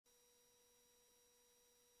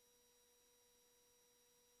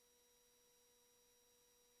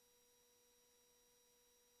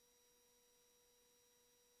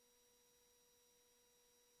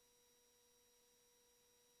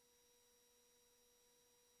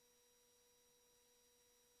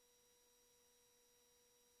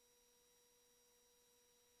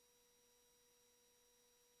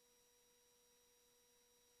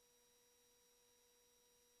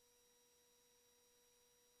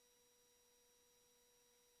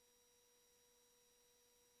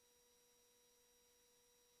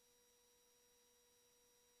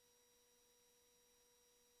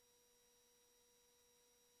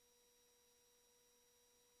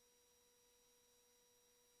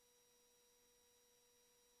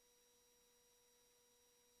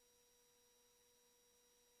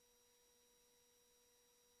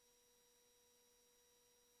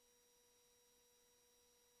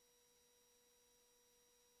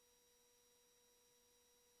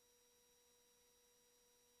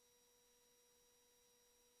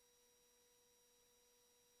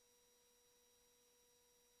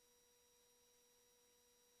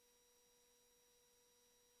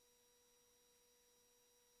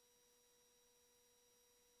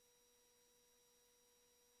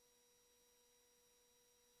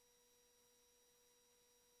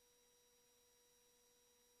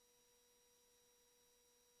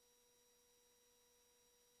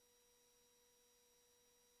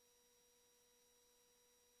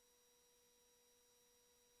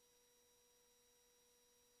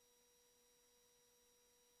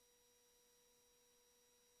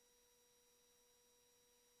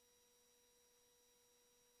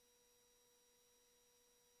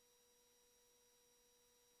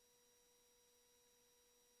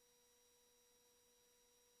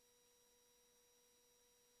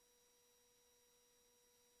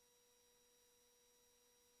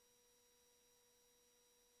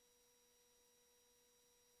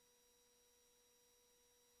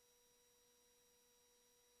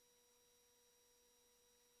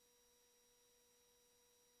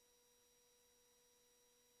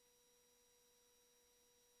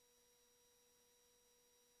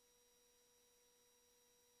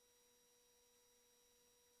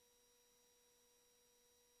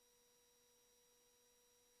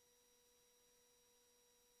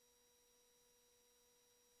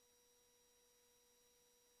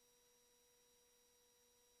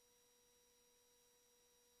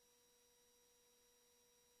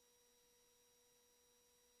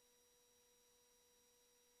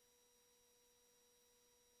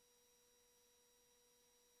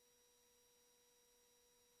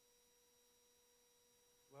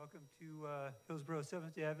Welcome to Hillsboro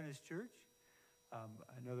Seventh-day Adventist Church,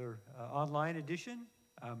 another online edition.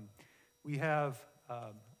 We have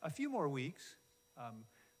a few more weeks.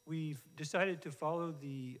 We've decided to follow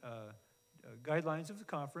the guidelines of the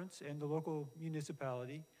conference and the local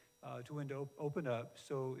municipality to when to open up.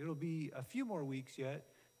 So it'll be a few more weeks yet,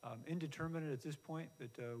 indeterminate at this point, but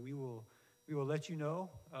we will let you know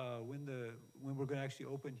when we're going to actually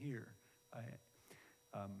open here.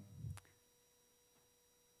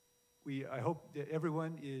 I hope that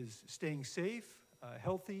everyone is staying safe,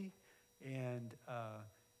 healthy, and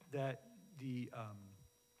that the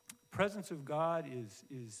presence of God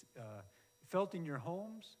is felt in your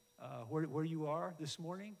homes, where you are this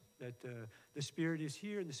morning, that the Spirit is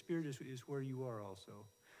here and the Spirit is where you are also.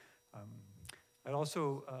 I'd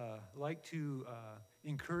also like to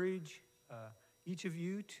encourage each of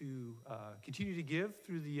you to continue to give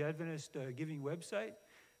through the Adventist giving website.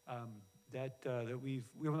 That we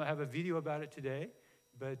will not have a video about it today,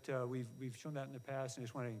 but we've shown that in the past, and I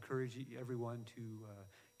just want to encourage everyone to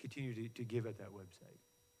continue to give at that website.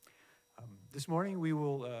 This morning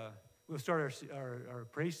we'll start our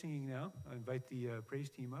praise singing now. I invite the praise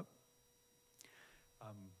team up.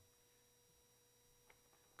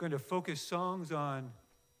 Going to focus songs on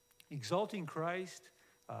exalting Christ,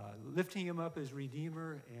 lifting him up as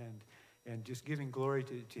Redeemer, and just giving glory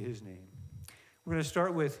to his name. We're going to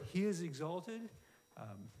start with He is Exalted,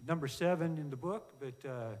 number 7 in the book, but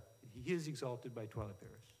He is Exalted by Twilight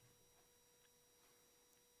Paris.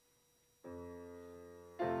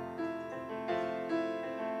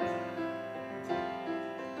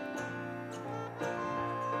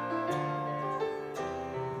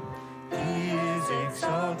 He is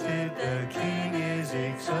exalted, the King is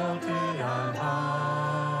exalted on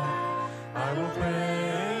high. I will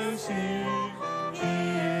praise Him.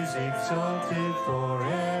 Exalted,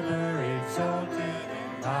 forever exalted,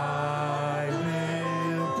 I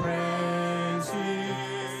will praise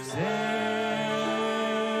His name.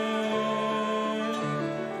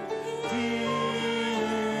 He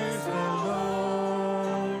is the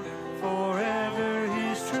Lord, forever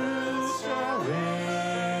His truth shall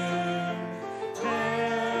reign.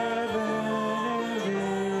 Heaven and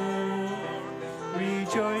earth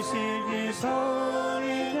rejoice in His holy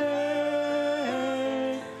name.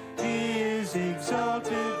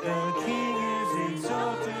 Exalted, the King is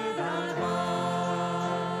exalted on high.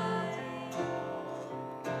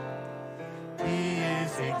 He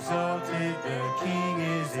is exalted, the King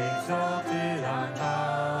is exalted on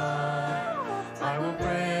high. I will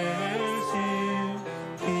praise Him.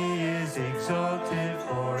 He is exalted,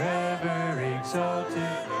 forever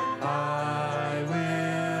exalted. I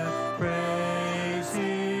will praise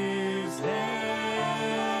His name.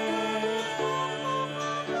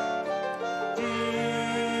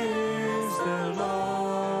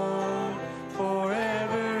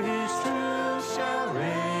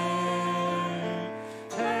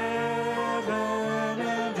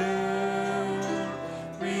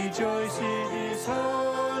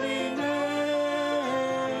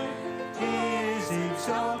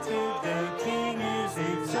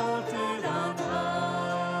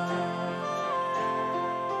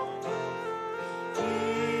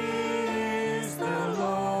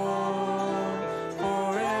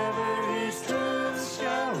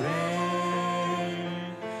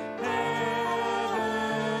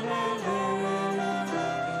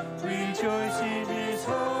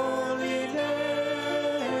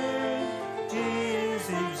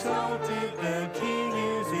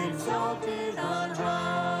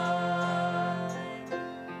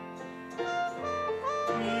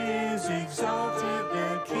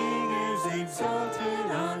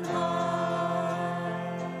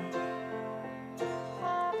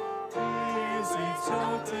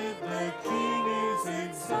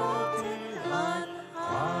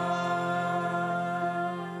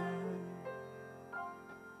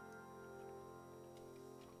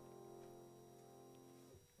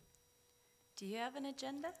 Do you have an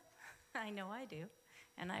agenda? I know I do.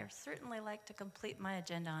 And I certainly like to complete my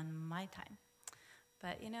agenda on my time.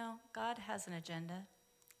 But you know, God has an agenda,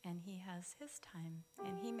 and He has His time,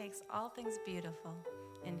 and He makes all things beautiful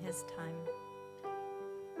in His time.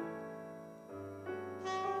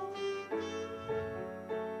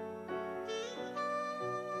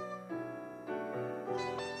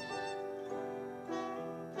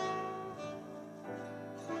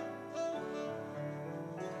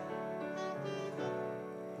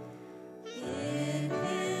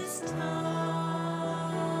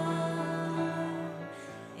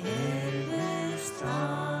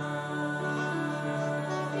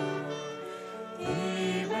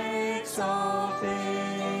 He makes all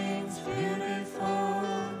things beautiful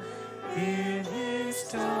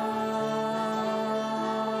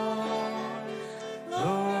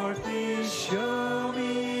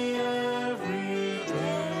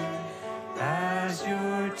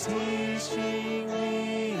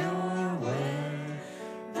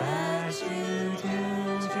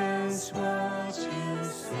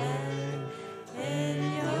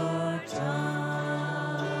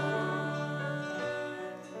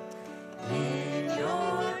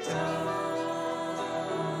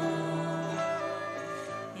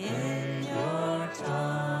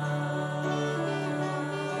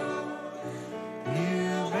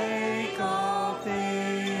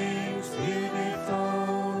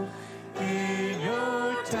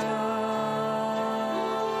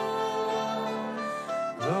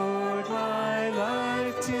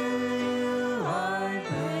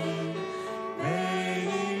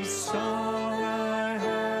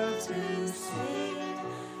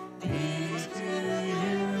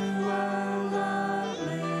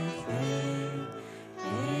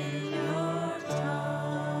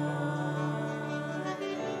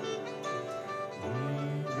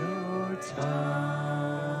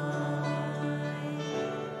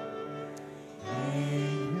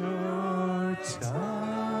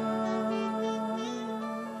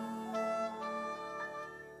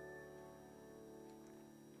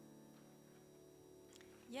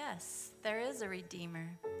Yes, there is a Redeemer.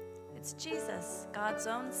 It's Jesus, God's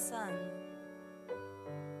own Son.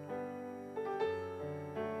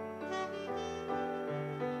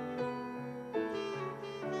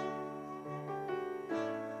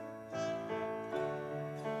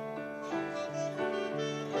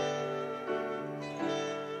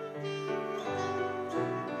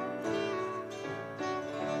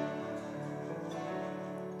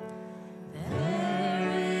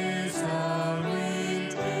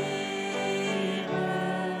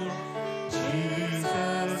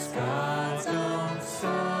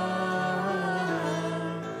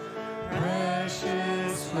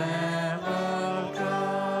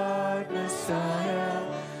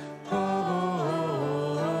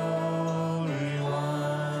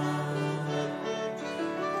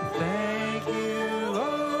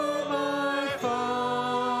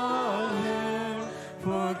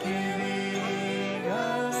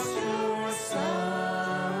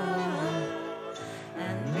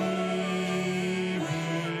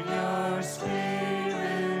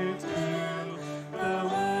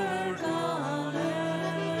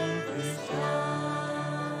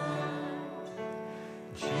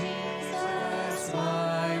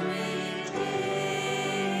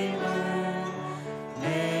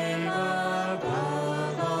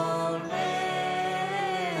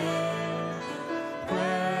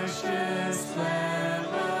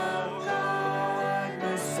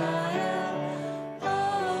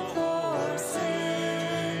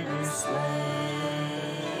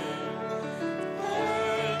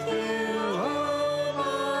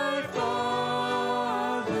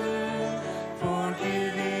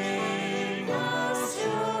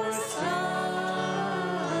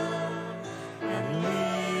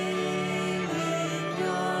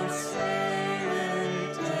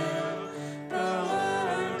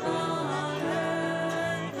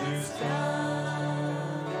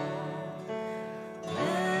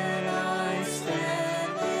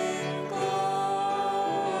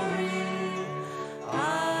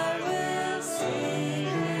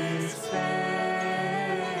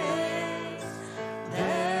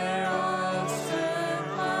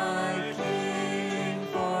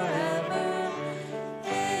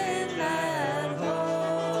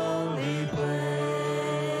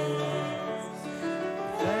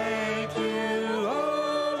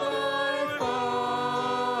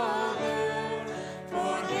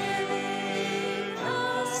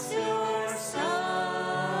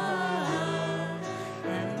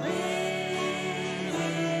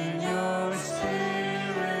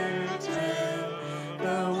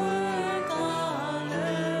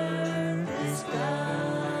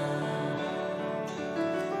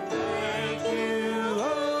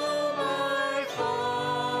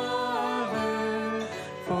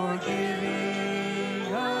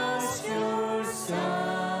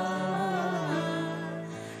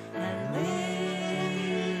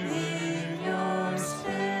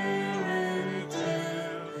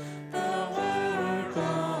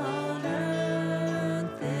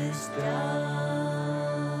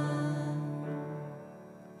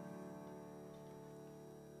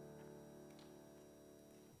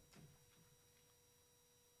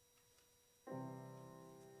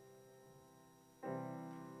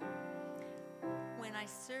 When I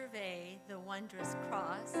survey the wondrous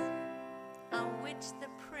cross on which the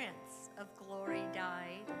Prince of Glory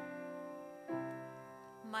died,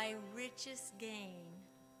 my richest gain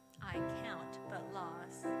I count but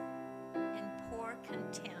loss, and pour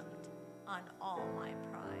contempt on all my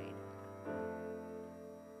pride.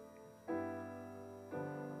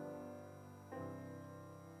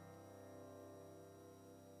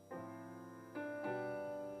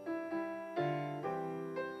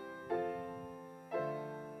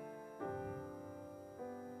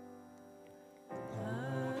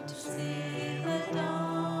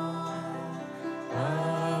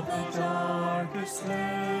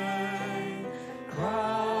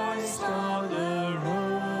 Christ on the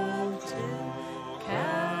road to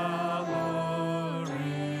Calvary.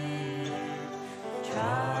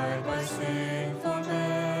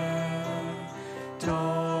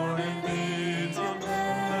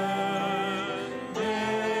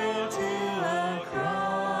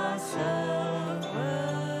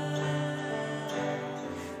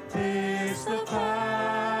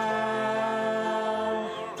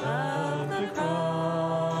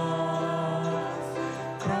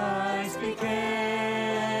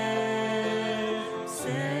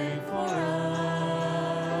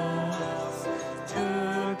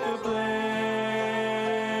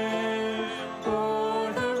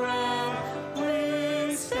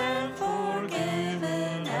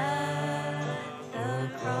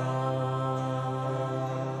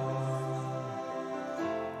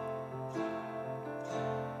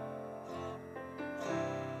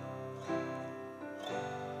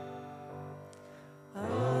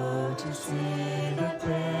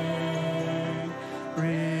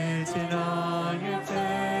 written on your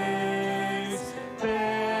face,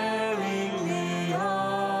 bearing the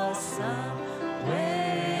awesome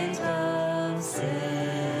weight of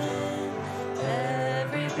sin.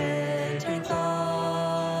 Every bitter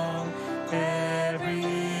thought, every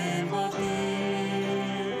evil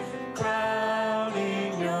deed,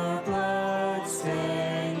 crowning your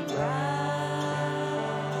blood-stained ground.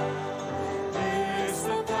 Is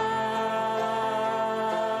the power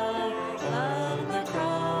of the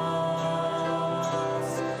cross.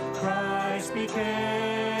 Christ became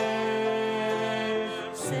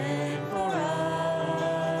sin for us,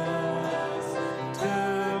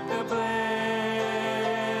 took the blame,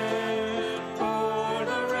 bore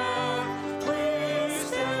the wrath, we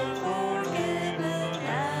stand forgiven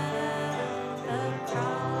at the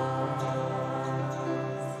cross.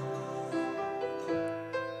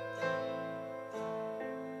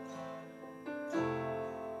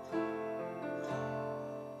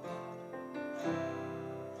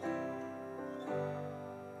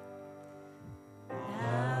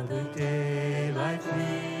 Now the daylight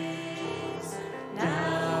gleams,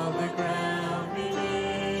 now the ground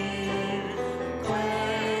beneath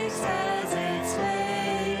quakes as its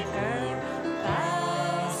Maker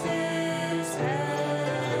bows his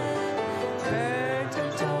head.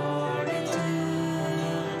 Curtain torn in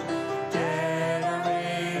two, dead are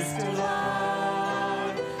raised to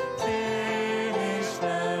life, finish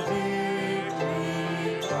the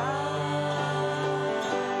victory cry.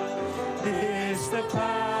 This the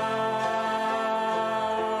power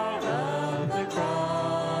of the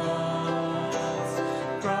cross.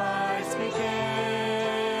 Christ became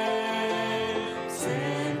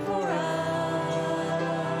sin for us,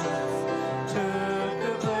 took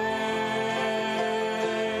the blame,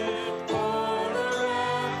 bore the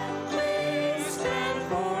wrath, we stand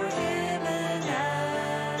forgiven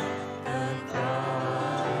at the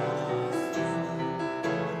cross.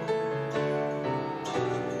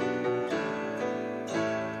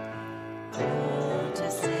 Oh, to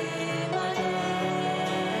see my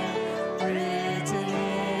name written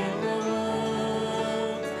in the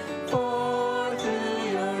wound, for through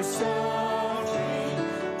your suffering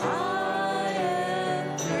I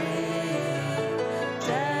am free.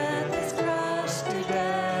 Death is crushed to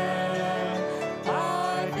death,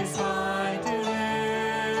 life is mine to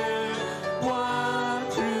live, won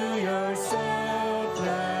through your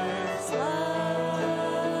selfless love.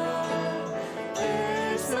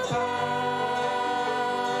 Is the power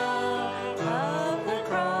of the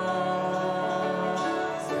cross.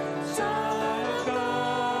 Son of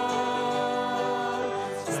God,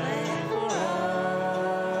 slain for us.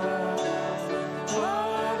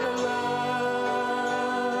 What a love,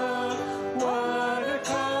 what a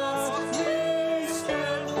cost, we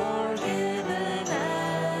stand forgiven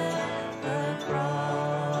at the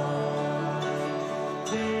cross.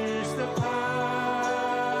 Is the power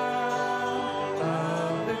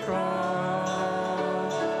of the cross.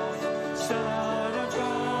 Son of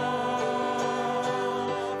God,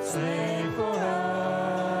 slain for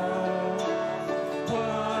us.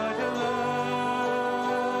 What a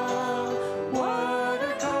love, what a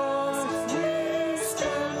cost, we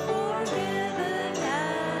stand forgiven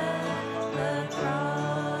at the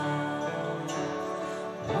cross.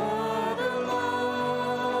 What a love,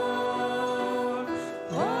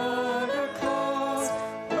 what a cost,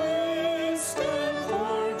 we stand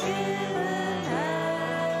forgiven at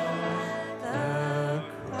the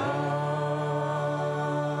cross.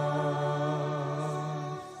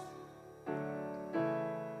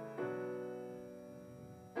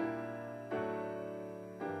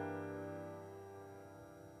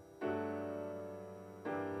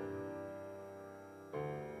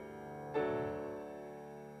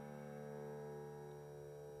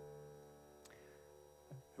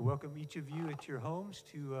 I welcome each of you at your homes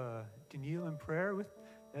to kneel in prayer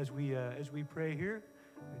as we pray here,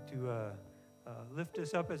 to lift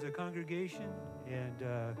us up as a congregation and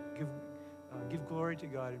give glory to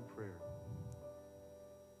God in prayer.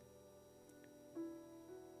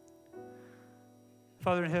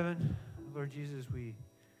 Father in heaven, Lord Jesus, we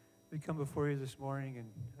come before you this morning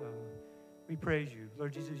and we praise you.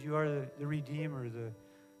 Lord Jesus, you are the Redeemer,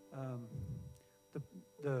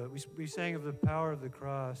 we sang of the power of the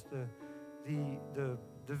cross, the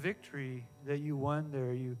victory that you won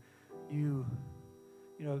there.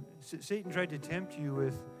 Satan tried to tempt you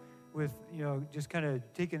with just kind of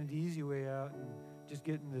taking the easy way out and just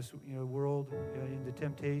getting this world into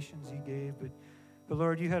temptations he gave. But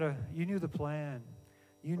Lord, you knew the plan.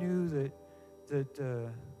 You knew that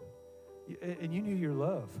and you knew your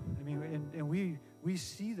love. I mean, and we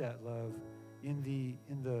see that love in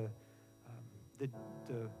the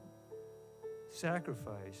the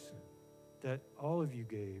sacrifice that all of you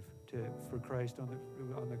gave for Christ on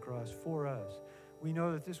the cross for us. We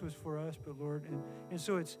know that this was for us, but Lord, and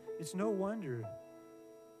so it's no wonder,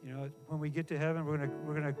 when we get to heaven, we're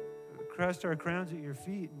gonna cast our crowns at your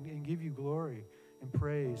feet and give you glory and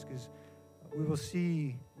praise, because we will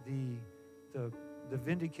see the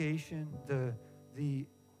vindication, the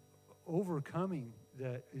overcoming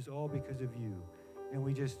that is all because of you. And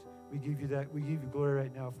we give you glory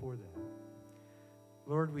right now for that.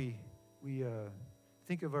 Lord, we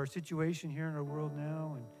think of our situation here in our world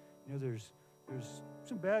now, and there's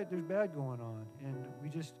bad going on, and we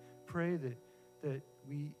just pray that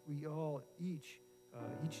we all each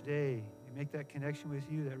day make that connection with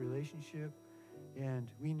you, that relationship,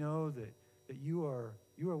 and we know that you are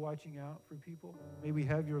watching out for people. May we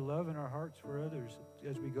have your love in our hearts for others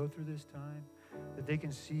as we go through this time, that they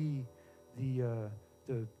can see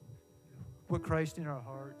what Christ in our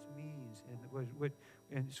hearts means,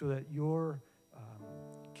 and so that your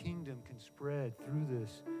kingdom can spread through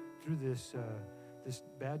this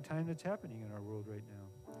bad time that's happening in our world right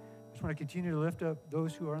now. I just want to continue to lift up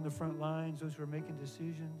those who are on the front lines, those who are making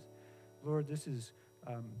decisions. Lord, this is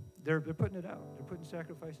they're putting it out. They're putting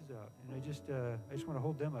sacrifices out, and I just want to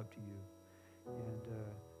hold them up to you. And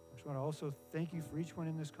I just want to also thank you for each one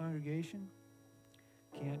in this congregation.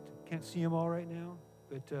 Can't see them all right now,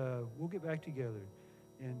 but we'll get back together,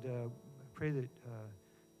 and pray that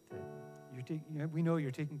we know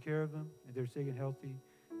you're taking care of them, and they're staying healthy,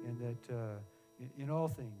 and that in all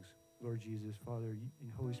things, Lord Jesus, Father,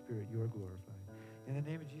 and Holy Spirit, you are glorified. In the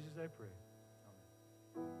name of Jesus, I pray.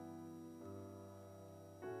 Amen.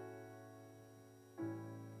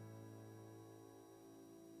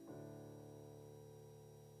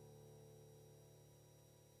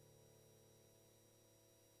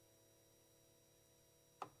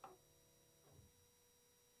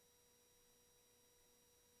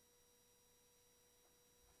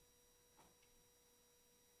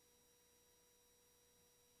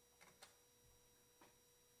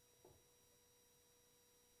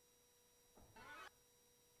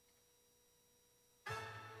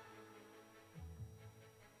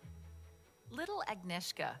 Little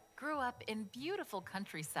Agnieszka grew up in beautiful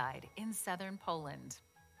countryside in southern Poland.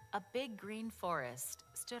 A big green forest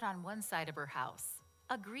stood on one side of her house.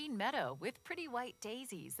 A green meadow with pretty white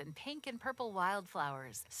daisies and pink and purple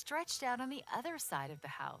wildflowers stretched out on the other side of the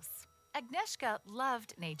house. Agnieszka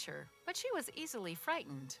loved nature, but she was easily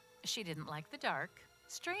frightened. She didn't like the dark.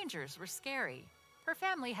 Strangers were scary. Her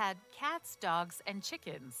family had cats, dogs, and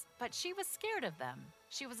chickens, but she was scared of them.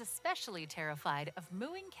 She was especially terrified of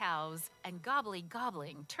mooing cows and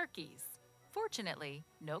gobbling turkeys. Fortunately,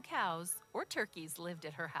 no cows or turkeys lived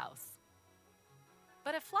at her house.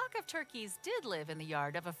 But a flock of turkeys did live in the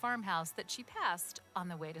yard of a farmhouse that she passed on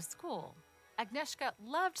the way to school. Agnieszka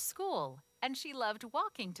loved school, and she loved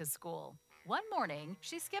walking to school. One morning,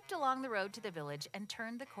 she skipped along the road to the village and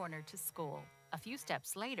turned the corner to school. A few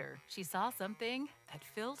steps later, she saw something that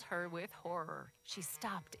filled her with horror. She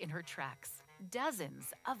stopped in her tracks.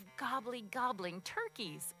 Dozens of gobbling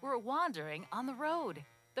turkeys were wandering on the road.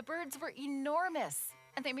 The birds were enormous,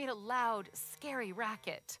 and they made a loud, scary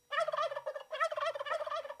racket.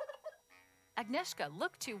 Agnieszka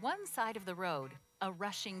looked to one side of the road, a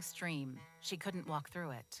rushing stream. She couldn't walk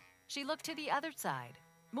through it. She looked to the other side.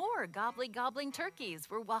 More gobbling turkeys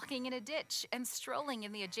were walking in a ditch and strolling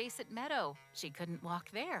in the adjacent meadow. She couldn't walk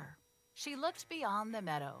there. She looked beyond the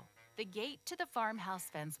meadow. The gate to the farmhouse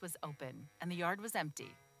fence was open, and the yard was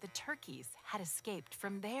empty. The turkeys had escaped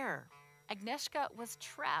from there. Agnieszka was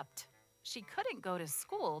trapped. She couldn't go to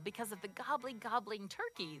school because of the gobbling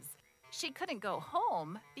turkeys. She couldn't go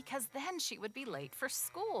home because then she would be late for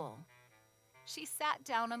school. She sat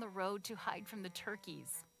down on the road to hide from the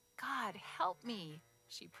turkeys. God, help me,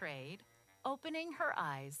 she prayed. Opening her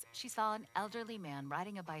eyes, she saw an elderly man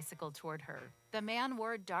riding a bicycle toward her. The man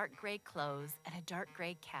wore dark gray clothes and a dark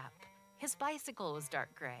gray cap. His bicycle was dark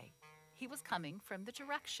gray. He was coming from the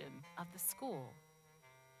direction of the school.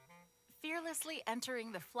 Fearlessly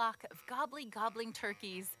entering the flock of gobbling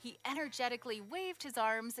turkeys, he energetically waved his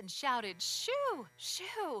arms and shouted, "Shoo!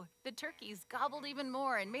 Shoo!" The turkeys gobbled even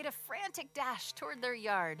more and made a frantic dash toward their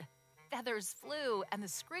yard. Feathers flew, and the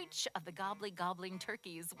screech of the gobbling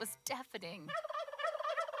turkeys was deafening.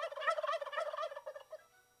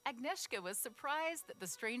 Agnieszka was surprised that the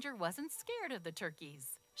stranger wasn't scared of the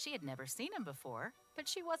turkeys. She had never seen him before, but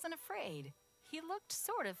she wasn't afraid. He looked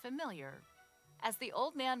sort of familiar. As the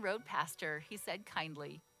old man rode past her, he said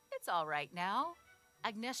kindly, "It's all right now."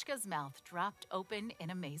 Agnieszka's mouth dropped open in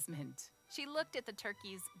amazement. She looked at the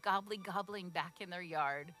turkeys gobbling back in their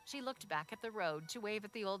yard. She looked back at the road to wave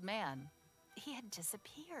at the old man. He had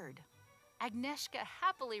disappeared. Agnieszka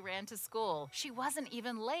happily ran to school. She wasn't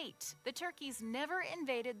even late. The turkeys never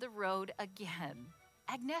invaded the road again.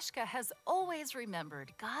 Agnieszka has always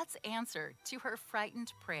remembered God's answer to her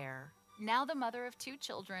frightened prayer. Now the mother of 2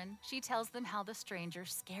 children, she tells them how the stranger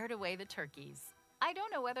scared away the turkeys. I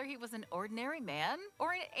don't know whether he was an ordinary man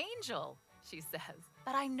or an angel, she says,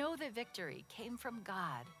 but I know the victory came from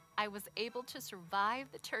God. I was able to survive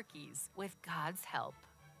the turkeys with God's help.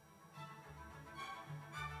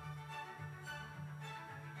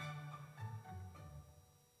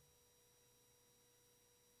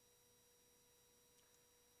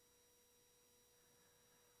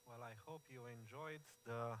 Well, I hope you enjoyed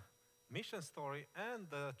the mission story and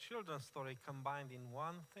the children's story combined in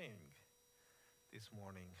one thing this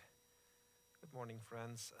morning. Good morning,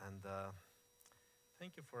 friends, and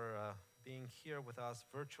thank you for being here with us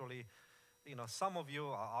virtually. You know, some of you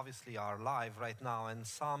obviously are live right now, and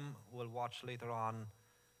some will watch later on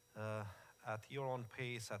at your own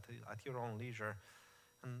pace, at your own leisure.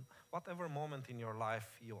 And whatever moment in your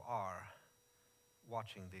life you are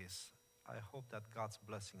watching this, I hope that God's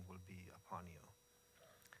blessing will be upon you.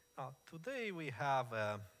 Now, today we have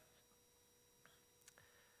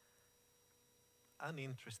an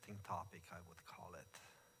interesting topic, I would call it.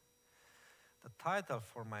 The title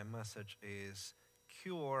for my message is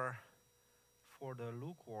Cure for the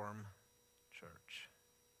Lukewarm Church.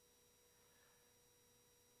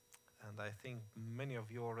 And I think many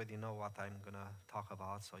of you already know what I'm going to talk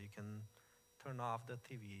about, so you can turn off the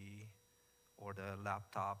TV or the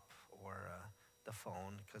laptop or the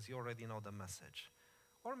phone, because you already know the message.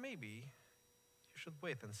 Or maybe you should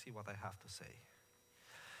wait and see what I have to say.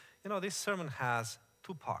 You know, this sermon has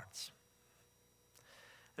 2 parts.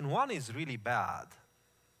 And one is really bad,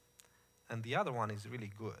 and the other one is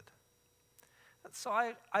really good. And so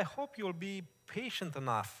I hope you'll be patient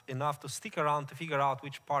enough to stick around to figure out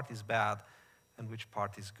which part is bad and which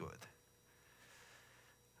part is good.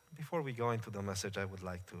 Before we go into the message, I would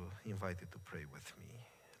like to invite you to pray with me.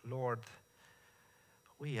 Lord,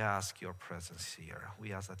 we ask your presence here.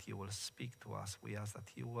 We ask that you will speak to us. We ask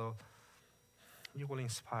that you will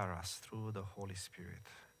inspire us through the Holy Spirit.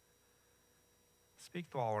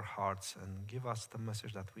 Speak to our hearts and give us the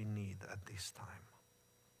message that we need at this time.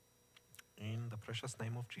 In the precious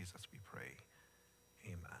name of Jesus we pray.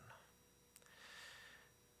 Amen.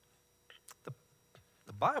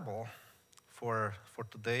 The Bible for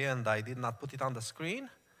today, and I did not put it on the screen,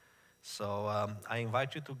 so I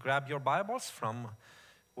invite you to grab your Bibles from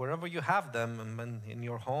wherever you have them in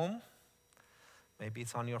your home. Maybe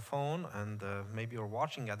it's on your phone, and maybe you're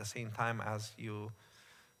watching at the same time as you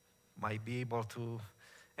might be able to.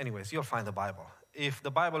 Anyways, you'll find the Bible. If the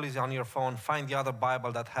Bible is on your phone, find the other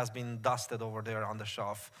Bible that has been dusted over there on the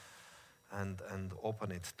shelf and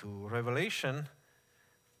open it to Revelation.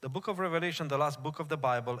 The book of Revelation, the last book of the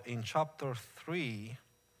Bible, in chapter 3.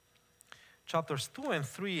 Chapters 2 and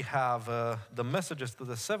 3 have the messages to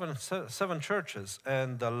the seven churches,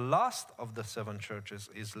 and the last of the 7 churches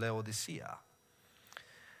is Laodicea.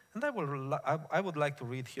 And I would like to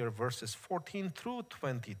read here verses 14 through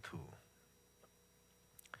 22.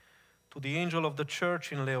 To the angel of the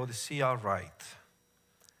church in Laodicea write,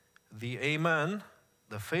 the Amen,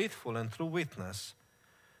 the faithful and true witness,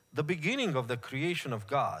 the beginning of the creation of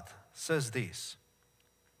God, says this,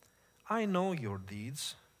 I know your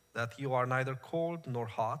deeds, that you are neither cold nor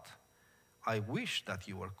hot. I wish that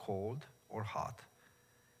you were cold or hot.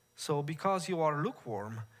 So because you are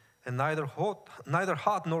lukewarm and neither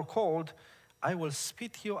hot nor cold, I will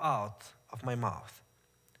spit you out of my mouth.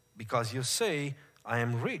 Because you say, I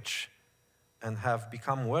am rich and have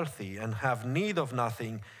become wealthy and have need of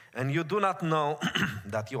nothing, and you do not know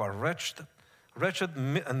that you are wretched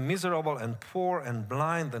and miserable and poor and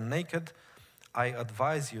blind and naked, I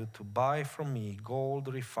advise you to buy from me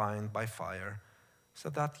gold refined by fire, so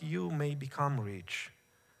that you may become rich,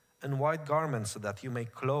 and white garments so that you may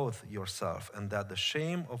clothe yourself, and that the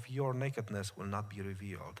shame of your nakedness will not be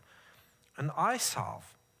revealed. And eye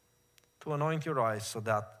salve to anoint your eyes so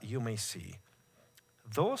that you may see.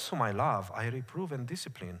 Those whom I love, I reprove and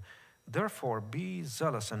discipline. Therefore be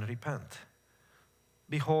zealous and repent.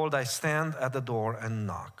 Behold, I stand at the door and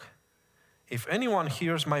knock. If anyone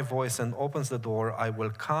hears my voice and opens the door, I will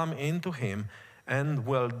come into him and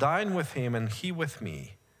will dine with him and he with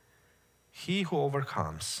me. He who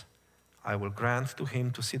overcomes, I will grant to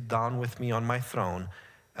him to sit down with me on my throne,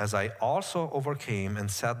 as I also overcame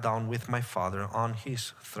and sat down with my Father on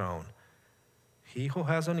his throne. He who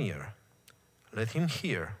has an ear, let him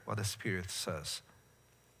hear what the Spirit says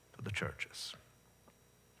to the churches.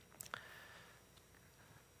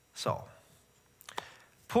 So,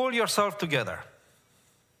 pull yourself together.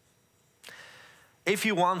 If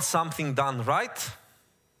you want something done right,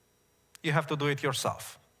 you have to do it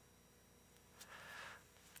yourself.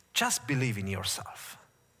 Just believe in yourself.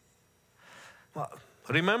 Well,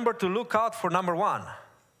 remember to look out for number one.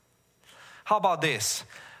 How about this?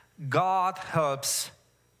 God helps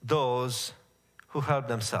those who help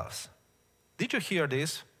themselves. Did you hear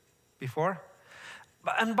this before?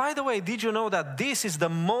 And by the way, did you know that this is the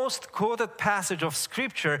most quoted passage of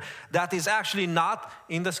Scripture that is actually not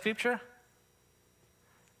in the Scripture?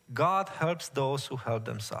 God helps those who help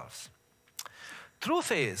themselves.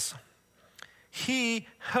 Truth is, He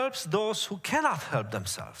helps those who cannot help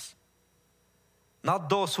themselves, not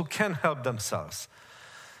those who can help themselves.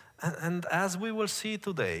 And as we will see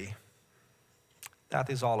today, that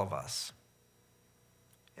is all of us.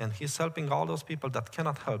 And He's helping all those people that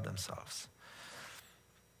cannot help themselves.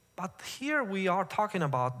 But here we are talking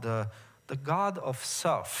about the God of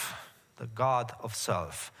self, the God of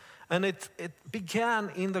self. And it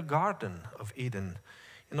began in the Garden of Eden.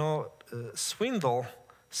 You know, Swindoll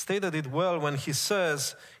stated it well when he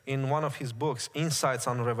says in one of his books, Insights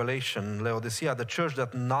on Revelation, Laodicea, the church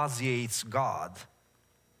that nauseates God.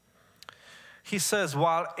 He says,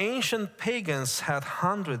 while ancient pagans had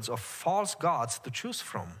hundreds of false gods to choose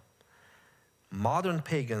from, modern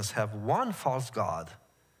pagans have one false god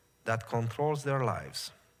that controls their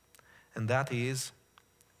lives, and that is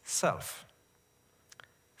self.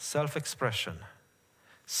 Self-expression,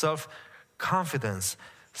 self-confidence,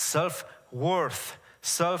 self-worth,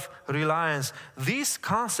 self-reliance. These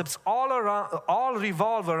concepts all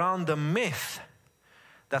revolve around the myth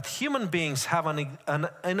that human beings have an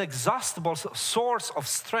inexhaustible source of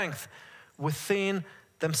strength within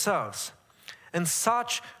themselves. And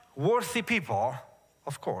such worthy people,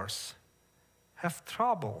 of course, have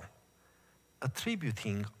trouble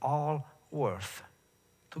attributing all worth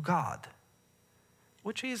to God,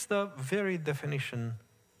 which is the very definition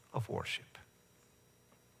of worship.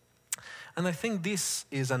 And I think this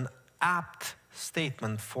is an apt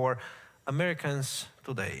statement for Americans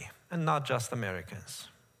today, and not just Americans,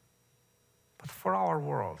 but for our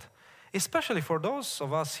world. Especially for those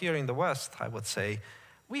of us here in the West, I would say,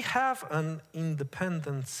 we have an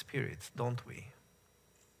independent spirit, don't we?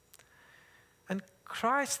 And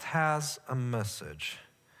Christ has a message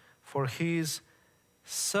for His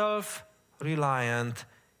self-reliant,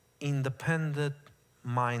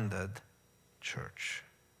 independent-minded church.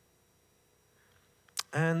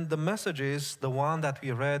 And the message is the one that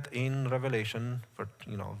we read in Revelation,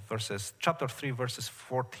 chapter 3, verses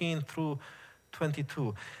 14 through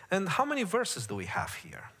 22. And how many verses do we have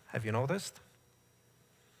here? Have you noticed?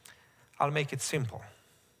 I'll make it simple.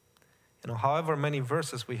 However many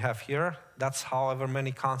verses we have here, that's however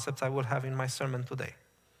many concepts I will have in my sermon today.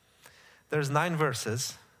 There's 9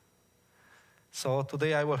 verses. So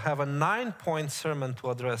today I will have a 9-point sermon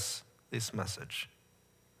to address this message.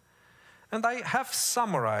 And I have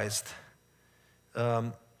summarized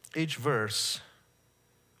each verse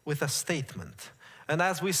with a statement. And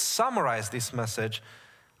as we summarize this message,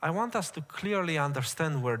 I want us to clearly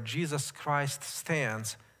understand where Jesus Christ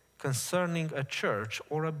stands concerning a church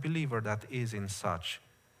or a believer that is in such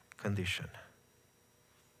condition.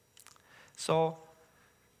 So,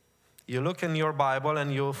 you look in your Bible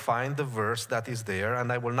and you'll find the verse that is there,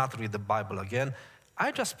 and I will not read the Bible again.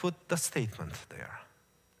 I just put the statement there.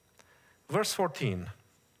 Verse 14,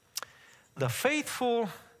 the faithful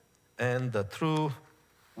and the true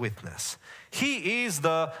witness. He is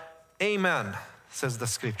the Amen, says the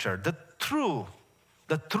Scripture. The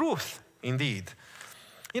truth indeed.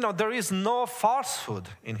 There is no falsehood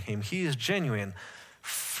in Him. He is genuine,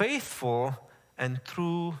 faithful and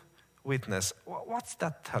true witness. What's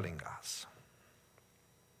that telling us?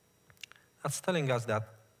 That's telling us that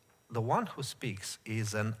the one who speaks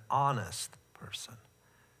is an honest person.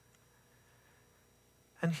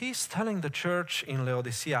 And he's telling the church in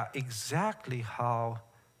Laodicea exactly how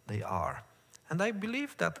they are. And I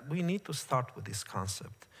believe that we need to start with this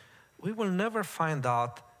concept. We will never find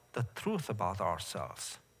out the truth about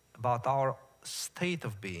ourselves, about our state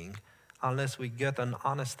of being, unless we get an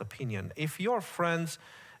honest opinion. If your friends,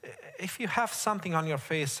 if you have something on your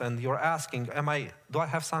face and you're asking, do I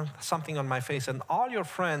have something on my face? And all your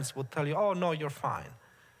friends would tell you, oh, no, you're fine.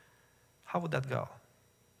 How would that go?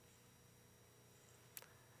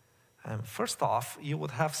 First off, you would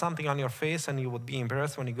have something on your face and you would be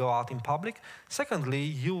embarrassed when you go out in public. Secondly,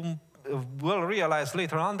 you will realize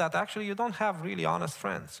later on that actually you don't have really honest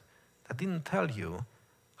friends that didn't tell you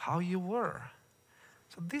how you were.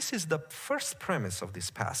 So this is the first premise of this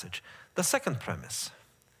passage. The second premise,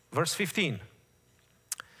 verse 15.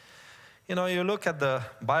 You know, you look at the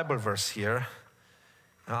Bible verse here.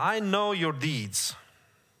 I know your deeds.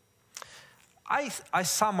 I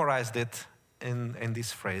summarized it in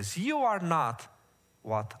this phrase. You are not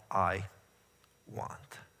what I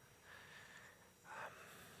want.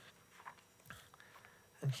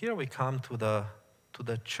 And here we come to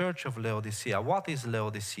the church of Laodicea. What is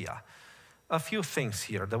Laodicea? A few things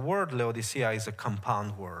here. The word Laodicea is a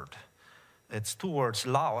compound word. It's two words,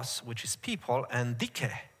 laos, which is people, and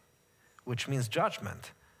dike, which means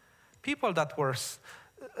judgment. People that were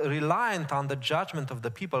reliant on the judgment of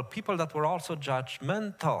the people that were also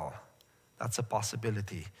judgmental. That's a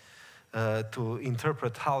possibility to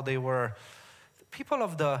interpret how they were. People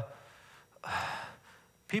of the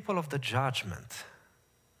judgment.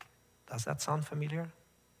 Does that sound familiar?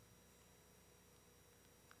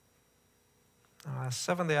 As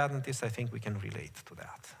Seventh-day Adventists, I think we can relate to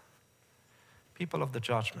that. People of the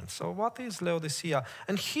judgment. So what is Laodicea?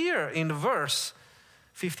 And here in verse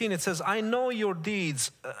 15 it says, I know your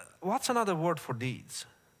deeds. What's another word for deeds?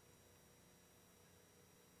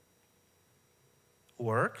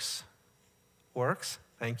 Works. Works.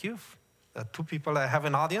 Thank you. Two people I have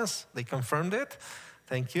in audience, they confirmed it.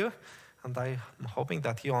 Thank you. And I'm hoping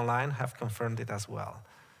that you online have confirmed it as well.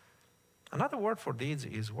 Another word for deeds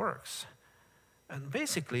is works. And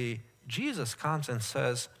basically, Jesus comes and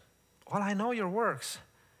says, well, I know your works.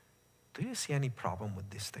 Do you see any problem with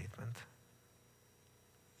this statement?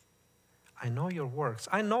 I know your works.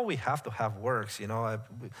 I know we have to have works. You know,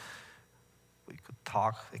 we could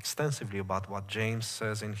talk extensively about what James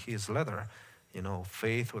says in his letter. You know,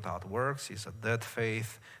 faith without works is a dead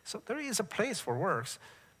faith. So there is a place for works.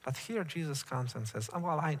 But here Jesus comes and says,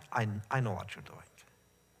 well, I know what you're doing.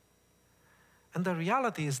 And the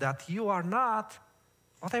reality is that you are not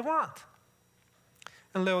what I want.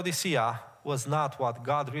 And Laodicea was not what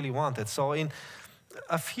God really wanted. So in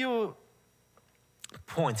a few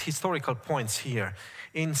points, historical points here,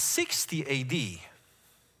 in 60 AD,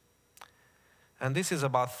 and this is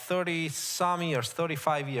about 30-some years,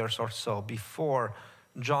 35 years or so before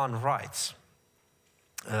John writes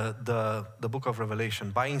the book of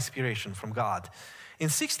Revelation by inspiration from God. In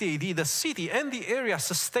 60 AD, the city and the area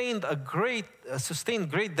sustained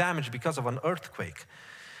great damage because of an earthquake.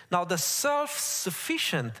 Now, the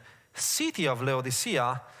self-sufficient city of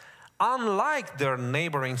Laodicea, unlike their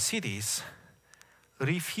neighboring cities,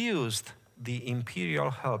 refused the imperial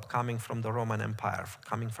help coming from the Roman Empire,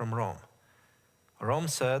 coming from Rome. Rome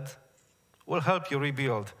said, we'll help you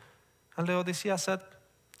rebuild. And Laodicea said,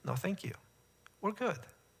 no, thank you. We're good.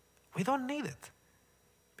 We don't need it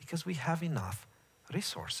because we have enough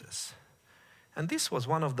resources. And this was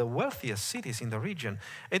one of the wealthiest cities in the region.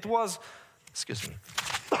 It was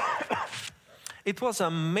a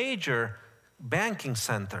major banking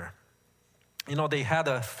center. You know, they had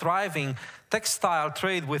a thriving textile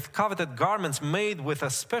trade with coveted garments made with a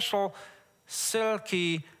special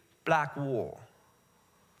silky black wool.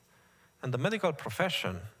 And the medical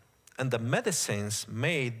profession and the medicines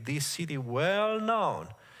made this city well known.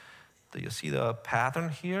 Do you see the pattern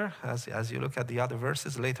here as you look at the other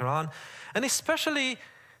verses later on? And especially,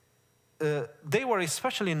 they were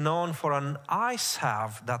especially known for an eye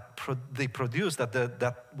salve that they produced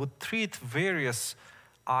that would treat various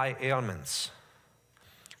eye ailments.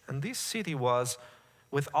 And this city was,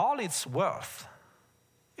 with all its wealth,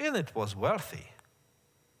 and it was wealthy,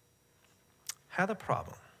 had a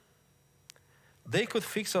problem. They could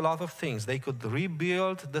fix a lot of things. They could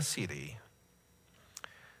rebuild the city.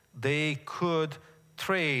 They could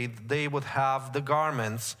trade. They would have the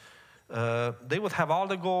garments. They would have all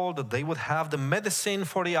the gold. They would have the medicine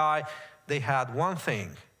for the eye. They had one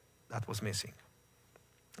thing that was missing,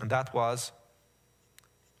 and that was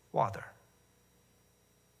water.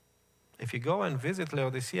 If you go and visit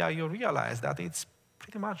Laodicea, you realize that it's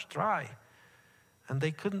pretty much dry. And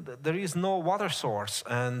there is no water source,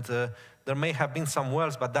 and there may have been some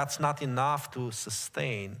wells, but that's not enough to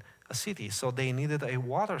sustain a city. So they needed a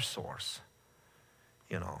water source,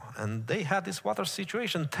 you know. And they had this water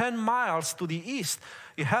situation. 10 miles to the east,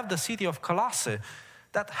 you have the city of Colossae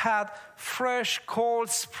that had fresh, cold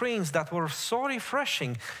springs that were so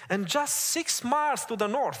refreshing. And just 6 miles to the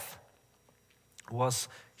north was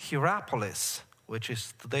Hierapolis, which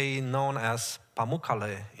is today known as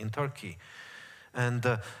Pamukkale in Turkey.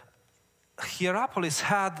 And Hierapolis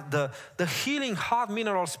had the healing hot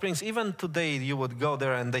mineral springs. Even today you would go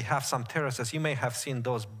there and they have some terraces. You may have seen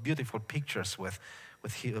those beautiful pictures with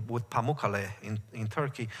Pamukkale in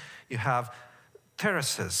Turkey. You have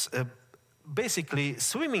terraces, basically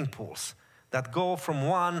swimming pools that go from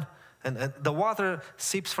one, and the water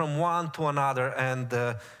seeps from one to another,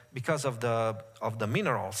 and because of the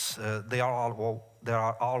minerals, they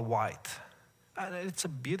are all white. And it's a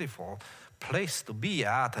beautiful place to be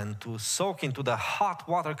at and to soak into the hot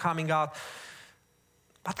water coming out.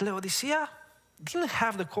 But Laodicea didn't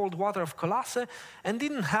have the cold water of Colossae and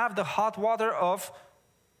didn't have the hot water of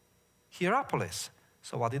Hierapolis.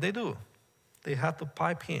 So what did they do? They had to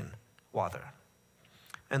pipe in water.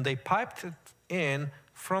 And they piped it in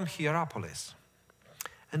from Hierapolis.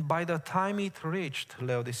 And by the time it reached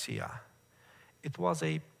Laodicea, it was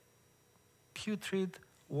a putrid,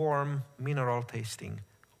 warm, mineral-tasting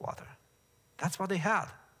water. That's what they had.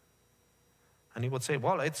 And he would say,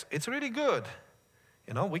 well, it's really good.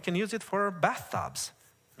 You know, we can use it for bathtubs.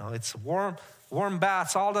 You know, it's warm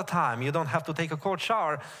baths all the time. You don't have to take a cold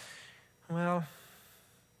shower. Well,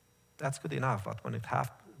 that's good enough, but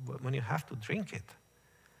when you have to drink it,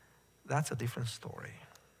 that's a different story.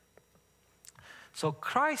 So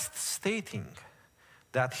Christ stating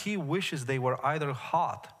that he wishes they were either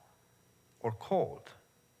hot or cold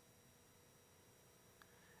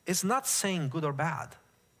is not saying good or bad.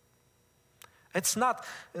 It's not,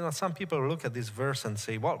 some people look at this verse and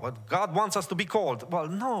say, well, God wants us to be cold. Well,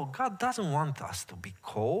 no, God doesn't want us to be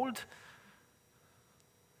cold.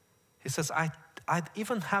 He says, I'd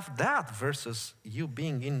even have that versus you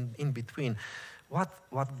being in between.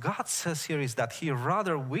 What God says here is that he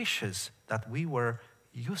rather wishes that we were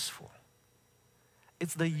useful.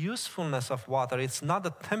 It's the usefulness of water. It's not the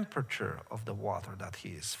temperature of the water that he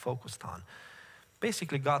is focused on.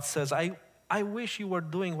 Basically, God says, I wish you were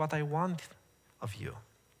doing what I want of you,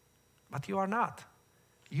 but you are not.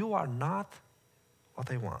 You are not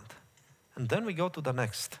what I want. And then we go to the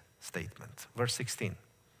next statement, verse 16.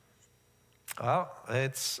 Well,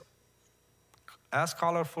 it's as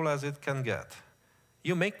colorful as it can get.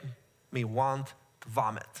 You make me want to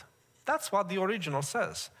vomit. That's what the original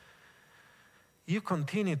says. You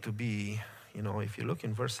continue to be, if you look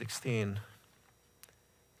in verse 16,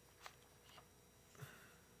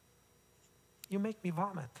 you make me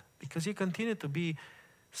vomit because you continue to be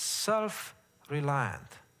self-reliant,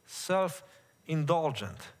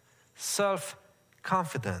 self-indulgent,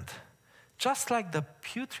 self-confident. Just like the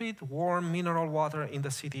putrid, warm mineral water in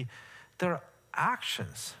the city, their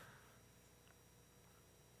actions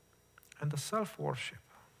and the self-worship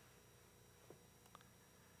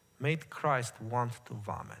made Christ want to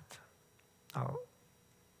vomit. Now,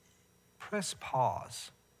 press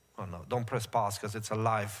pause. Oh no, don't press pause because it's a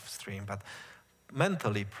live stream, but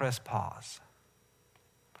mentally press pause.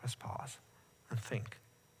 Press pause and think.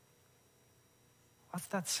 What's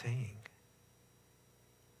that saying?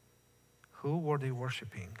 Who were they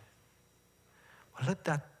worshiping? Well, let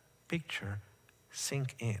that picture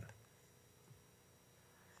sink in.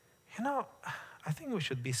 I think we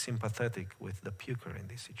should be sympathetic with the puker in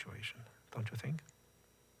this situation, don't you think?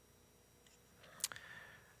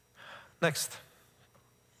 Next.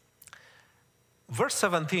 Verse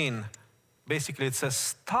 17, basically it says,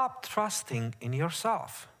 stop trusting in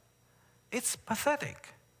yourself. It's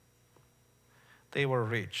pathetic. They were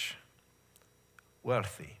rich,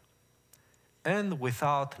 wealthy, and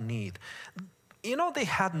without need. They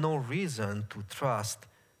had no reason to trust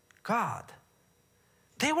God.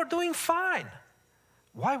 They were doing fine.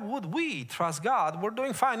 Why would we trust God? We're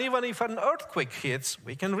doing fine. Even if an earthquake hits,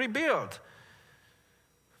 we can rebuild.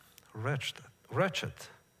 Wretched,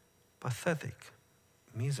 pathetic,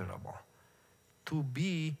 miserable, to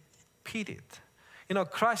be pitied.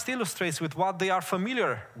 Christ illustrates with what they are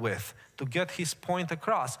familiar with to get his point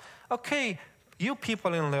across. Okay, you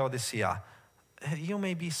people in Laodicea, you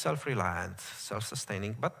may be self-reliant,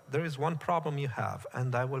 self-sustaining, but there is one problem you have,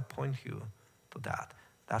 and I will point you to that.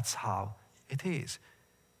 That's how it is.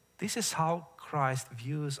 This is how Christ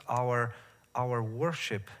views our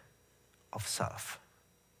worship of self.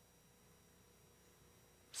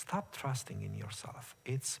 Stop trusting in yourself.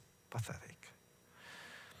 It's pathetic.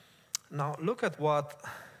 Now look at what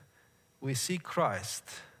we see Christ,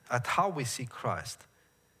 at how we see Christ,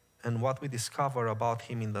 and what we discover about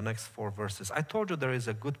him in the next 4 verses. I told you there is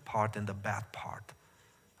a good part and a bad part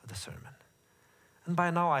of the sermon. And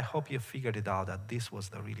by now I hope you figured it out that this was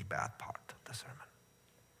the really bad part of the sermon.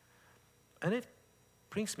 And it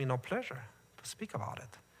brings me no pleasure to speak about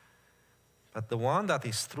it. But the one that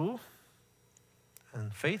is true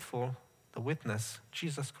and faithful, the witness,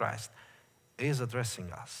 Jesus Christ, is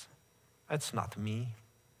addressing us. It's not me.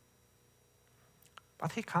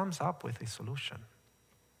 But he comes up with a solution.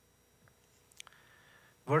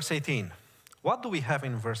 Verse 18. What do we have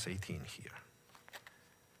in verse 18 here?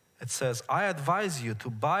 It says, I advise you to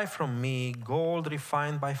buy from me gold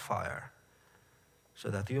refined by fire, so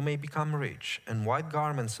that you may become rich, and white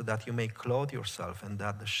garments so that you may clothe yourself, and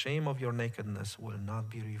that the shame of your nakedness will not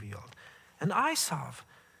be revealed. And eye salve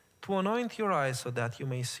to anoint your eyes so that you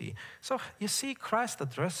may see. So you see, Christ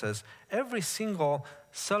addresses every single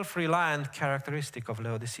self-reliant characteristic of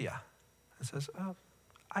Laodicea and says,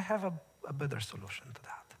 I have a better solution to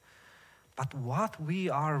that. But what we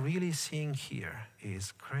are really seeing here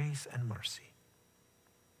is grace and mercy.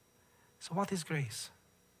 So what is grace?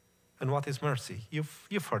 And what is mercy?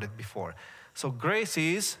 You've heard it before. So grace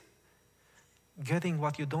is getting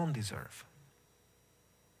what you don't deserve.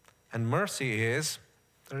 And mercy is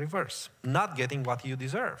the reverse, not getting what you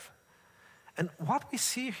deserve. And what we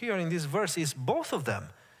see here in this verse is both of them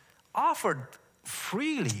offered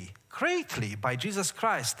freely, greatly by Jesus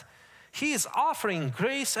Christ. He is offering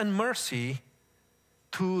grace and mercy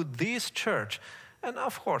to this church. And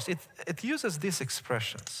of course, it uses these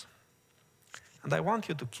expressions. And I want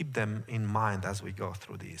you to keep them in mind as we go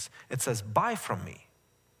through these. It says, buy from me.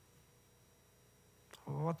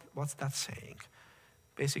 What's that saying?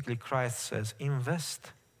 Basically, Christ says,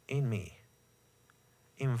 invest in me.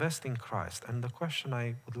 Invest in Christ. And the question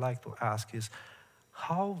I would like to ask is,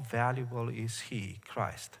 how valuable is he,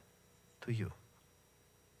 Christ, to you?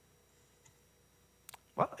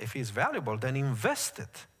 Well, if he's valuable, then invest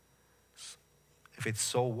it, if it's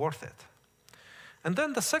so worth it. And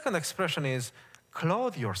then the second expression is,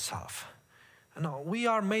 clothe yourself. And we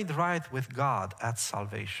are made right with God at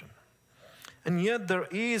salvation. And yet there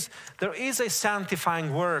is a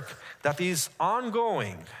sanctifying work that is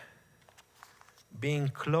ongoing, being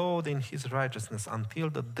clothed in his righteousness until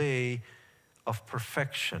the day of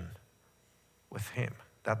perfection with him,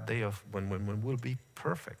 that day of when we'll be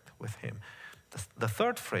perfect with him. The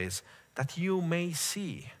third phrase, that you may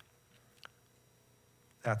see,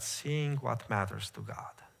 that's seeing what matters to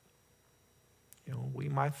God. You know, we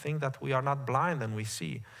might think that we are not blind and we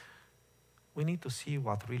see. We need to see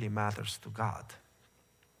what really matters to God.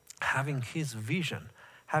 Having his vision,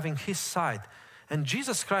 having his sight. And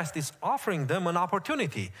Jesus Christ is offering them an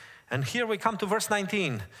opportunity. And here we come to verse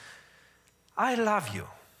 19. I love you.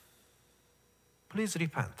 Please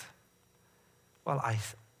repent. Well,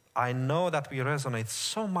 I know that we resonate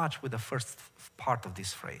so much with the first part of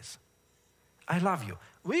this phrase. I love you.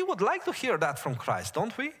 We would like to hear that from Christ,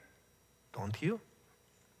 don't we? Don't you?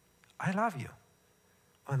 I love you.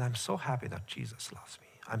 And I'm so happy that Jesus loves me.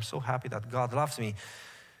 I'm so happy that God loves me.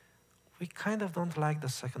 We kind of don't like the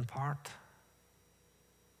second part.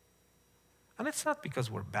 And it's not because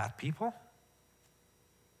we're bad people,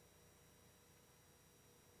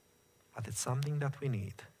 but it's something that we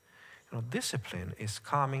need. You know, discipline is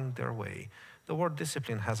coming their way. The word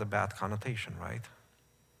discipline has a bad connotation, right?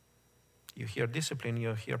 You hear discipline,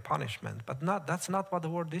 you hear punishment, but that's not what the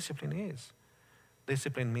word discipline is.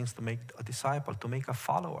 Discipline means to make a disciple, to make a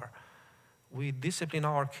follower. We discipline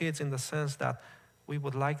our kids in the sense that we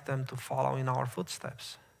would like them to follow in our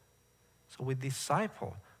footsteps. So we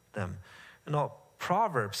disciple them. You know,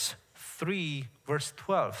 Proverbs 3 verse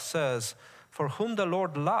 12 says, for whom the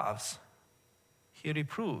Lord loves, he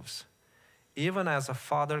reproves, even as a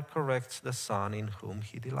father corrects the son in whom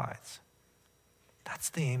he delights. That's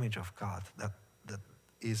the image of God that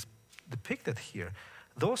is depicted here.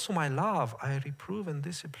 Those whom I love, I reprove and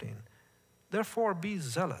discipline. Therefore, be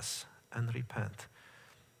zealous and repent.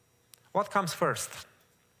 What comes first?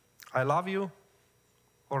 I love you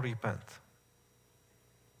or repent?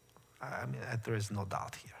 I mean, there is no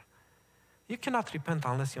doubt here. You cannot repent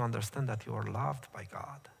unless you understand that you are loved by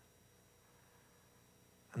God.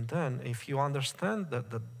 And then, if you understand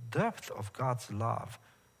the depth of God's love,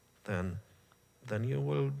 then you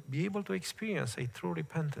will be able to experience a true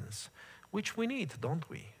repentance, which we need, don't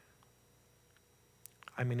we?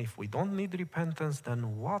 I mean, if we don't need repentance,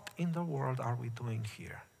 then what in the world are we doing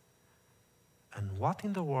here? And what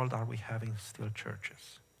in the world are we having still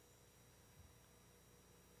churches?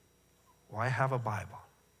 Why have a Bible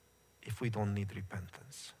if we don't need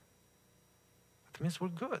repentance? That means we're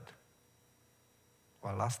good.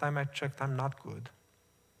 Well, last time I checked, I'm not good.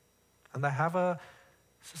 And I have a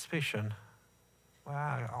suspicion,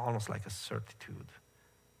 well, almost like a certitude.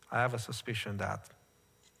 I have a suspicion that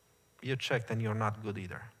you checked and you're not good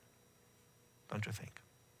either. Don't you think?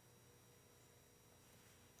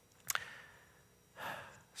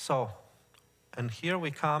 So, and here we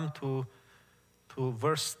come to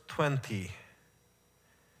verse 20.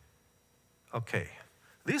 Okay,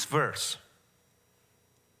 this verse,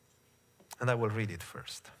 and I will read it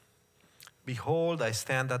first. Behold, I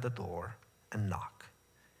stand at the door and knock.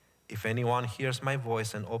 If anyone hears my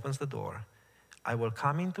voice and opens the door, I will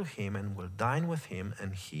come into him and will dine with him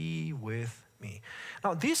and he with me.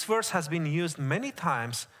 Now, this verse has been used many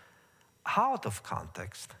times out of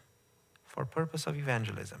context for purpose of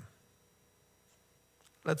evangelism.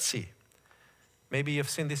 Let's see. Maybe you've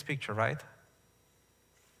seen this picture, right?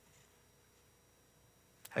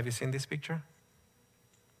 Have you seen this picture?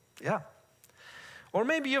 Yeah. Or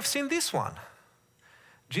maybe you've seen this one.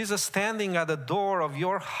 Jesus standing at the door of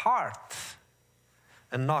your heart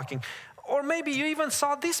and knocking. Or maybe you even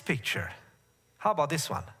saw this picture. How about this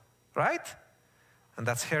one, right? And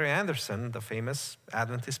that's Harry Anderson, the famous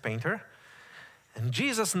Adventist painter. And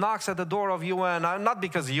Jesus knocks at the door of UN, not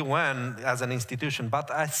because UN as an institution, but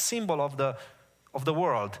a symbol of the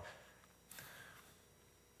world.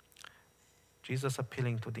 Jesus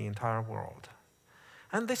appealing to the entire world.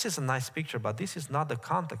 And this is a nice picture, but this is not the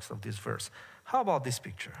context of this verse. How about this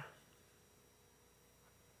picture?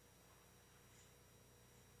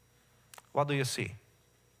 What do you see?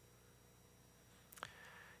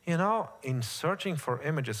 You know, in searching for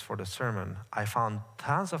images for the sermon, I found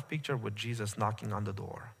tons of pictures with Jesus knocking on the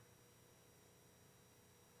door.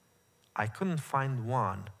 I couldn't find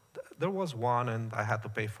one. There was one, and I had to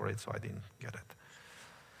pay for it, so I didn't get it.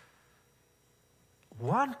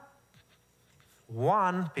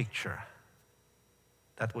 One picture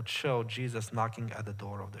that would show Jesus knocking at the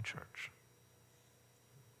door of the church.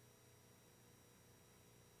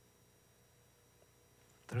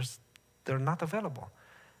 They're not available.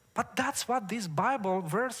 But that's what this Bible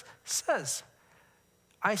verse says.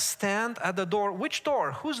 I stand at the door. Which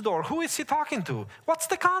door? Whose door? Who is he talking to? What's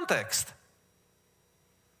the context?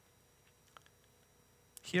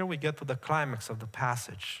 Here we get to the climax of the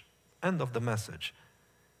passage, end of the message.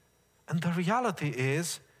 And the reality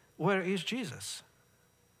is, where is Jesus?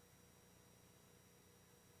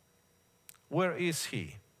 Where is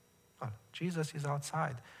he? Well, Jesus is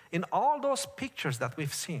outside. In all those pictures that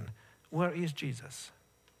we've seen, where is Jesus?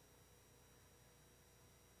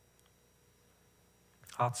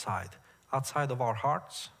 Outside. Outside of our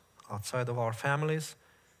hearts, outside of our families,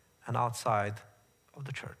 and outside of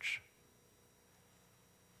the church.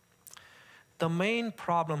 The main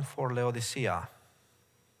problem for Laodicea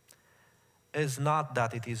is not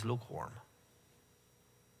that it is lukewarm.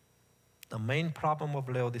 The main problem of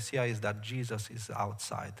Laodicea is that Jesus is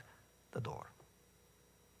outside the door.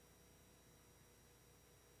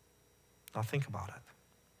 Now think about it.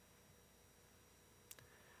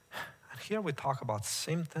 And here we talk about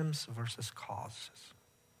symptoms versus causes.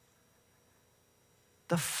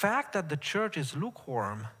 The fact that the church is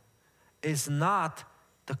lukewarm is not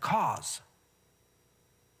the cause.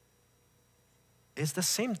 Is the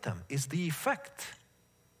symptom, is the effect.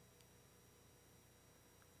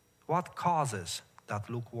 What causes that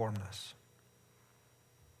lukewarmness?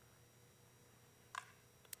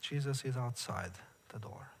 Jesus is outside the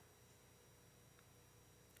door.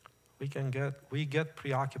 We get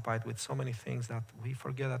preoccupied with so many things that we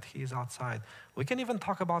forget that he is outside. We can even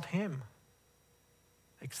talk about him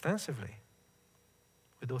extensively.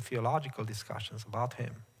 We do theological discussions about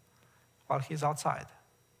him while he's outside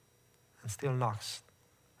and still knocks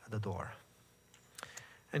at the door.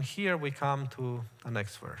 And here we come to the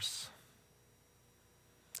next verse.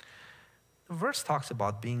 The verse talks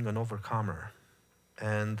about being an overcomer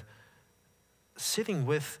and sitting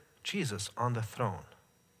with Jesus on the throne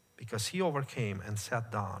because he overcame and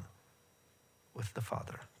sat down with the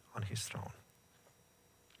Father on his throne.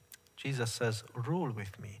 Jesus says, rule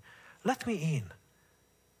with me. Let me in.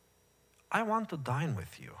 I want to dine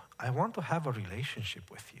with you. I want to have a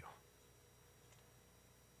relationship with you.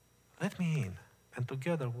 Let me in, and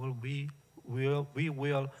together we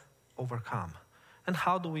will overcome. And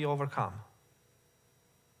how do we overcome?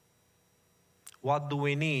 What do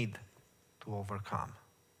we need to overcome?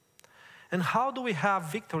 And how do we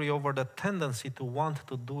have victory over the tendency to want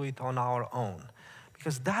to do it on our own?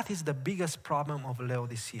 Because that is the biggest problem of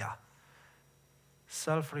Laodicea.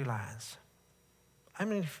 Self-reliance. I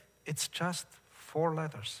mean, it's just 4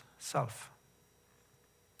 letters, self.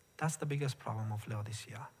 That's the biggest problem of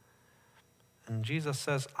Laodicea. And Jesus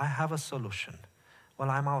says, I have a solution. Well,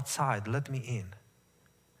 I'm outside, let me in.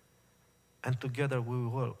 And together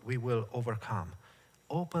we will overcome.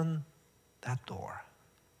 Open that door.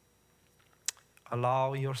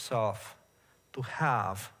 Allow yourself to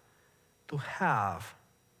have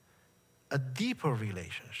a deeper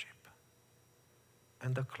relationship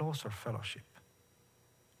and a closer fellowship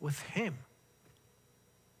with him.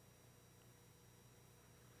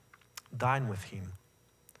 Dine with him.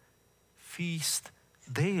 Feast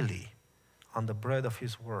daily on the bread of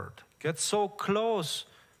his word. Get so close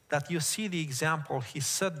that you see the example he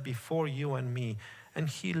set before you and me, and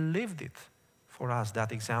he lived it for us,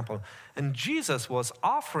 that example. And Jesus was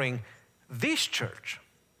offering this church,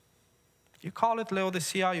 you call it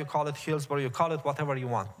Laodicea, you call it Hillsboro, you call it whatever you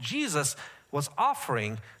want. Jesus was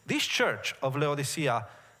offering this church of Laodicea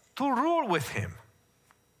to rule with him.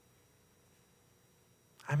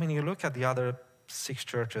 I mean, you look at the other 6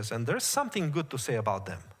 churches, and there's something good to say about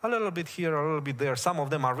them. A little bit here, a little bit there. Some of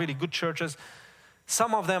them are really good churches.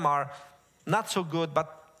 Some of them are not so good,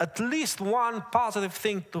 but at least one positive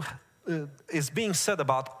thing is being said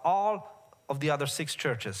about all of the other 6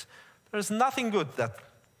 churches. There's nothing good that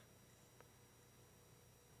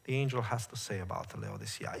the angel has to say about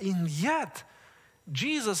Laodicea. And yet,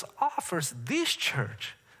 Jesus offers this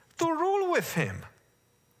church to rule with him.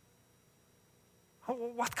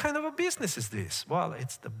 What kind of a business is this? Well,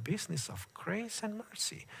 it's the business of grace and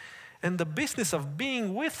mercy, and the business of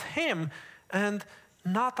being with him and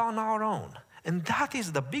not on our own. And that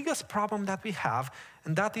is the biggest problem that we have,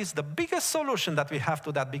 and that is the biggest solution that we have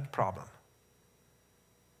to that big problem.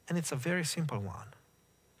 And it's a very simple one.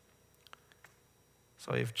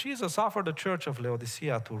 So if Jesus offered the church of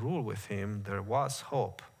Laodicea to rule with him, there was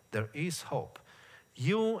hope. There is hope.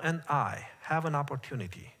 You and I have an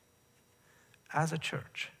opportunity as a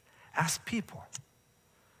church, as people.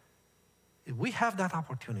 If we have that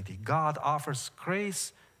opportunity, God offers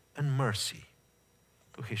grace and mercy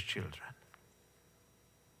to his children.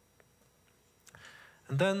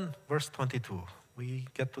 And then verse 22, we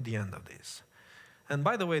get to the end of this. And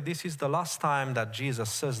by the way, this is the last time that Jesus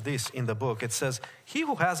says this in the book. It says, he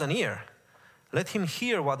who has an ear, let him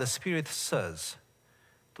hear what the Spirit says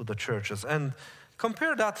to the churches. And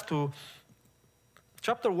compare that to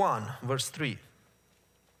chapter 1, verse 3.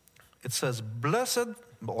 It says, blessed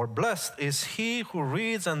or blessed is he who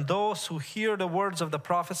reads and those who hear the words of the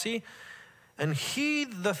prophecy and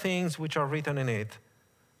heed the things which are written in it,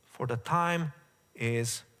 for the time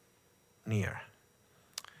is near.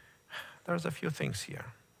 There's a few things here.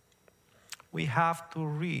 We have to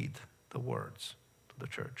read the words to the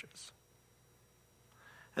churches.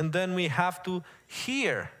 And then we have to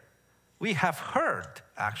hear. We have heard,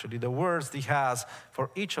 actually, the words he has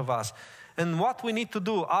for each of us. And what we need to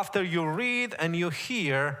do after you read and you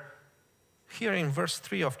hear, here in verse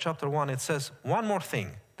 3 of chapter 1, it says one more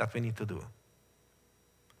thing that we need to do.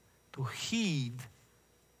 To heed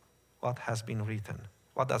what has been written.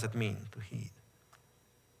 What does it mean to heed?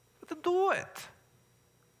 To do it.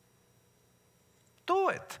 Do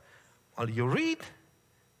it. Well, you read,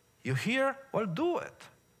 you hear, well, do it.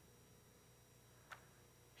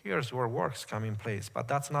 Here's where works come in place, but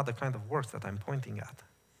that's not the kind of works that I'm pointing at.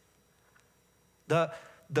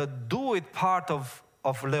 The do it part of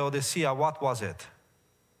Laodicea, what was it?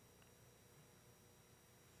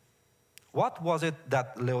 What was it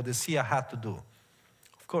that Laodicea had to do?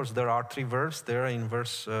 Of course, there are 3 verbs there in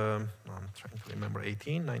verse, I'm trying to remember,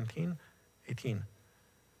 18, 19, 18.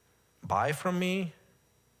 Buy from me,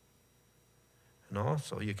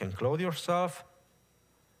 so you can clothe yourself,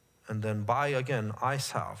 and then buy again, eye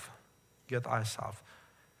salve, get eye salve.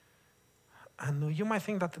 And you might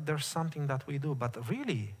think that there's something that we do, but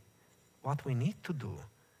really, what we need to do,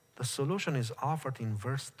 the solution is offered in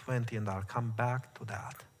verse 20, and I'll come back to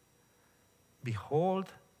that. Behold,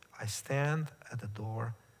 I stand at the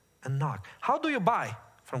door and knock. How do you buy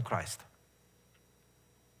from Christ?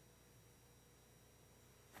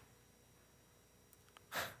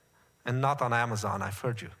 And not on Amazon, I've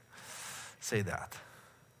heard you say that.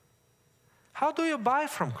 How do you buy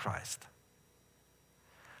from Christ?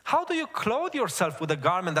 How do you clothe yourself with a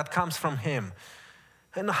garment that comes from him?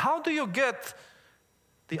 And how do you get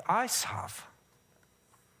the eye salve?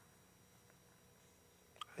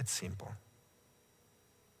 It's simple.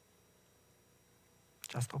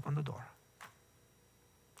 Just open the door.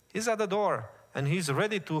 He's at the door, and he's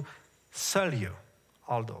ready to sell you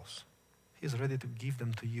all those. He's ready to give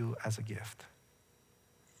them to you as a gift.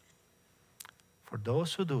 For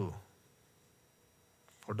those who do,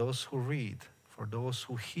 for those who read, for those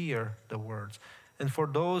who hear the words, and for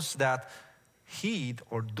those that heed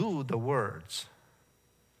or do the words,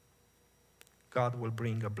 God will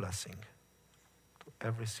bring a blessing to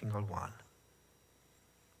every single one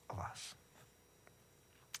of us.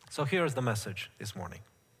 So here's the message this morning.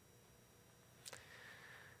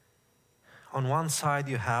 On one side,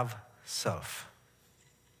 you have self.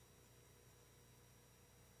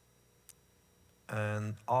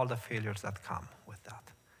 And all the failures that come with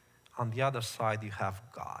that. On the other side, you have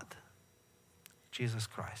God, Jesus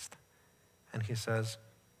Christ. And he says,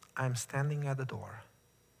 I'm standing at the door.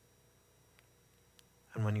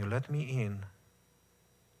 And when you let me in,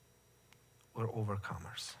 we're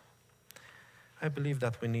overcomers. I believe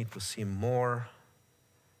that we need to see more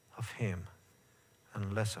of him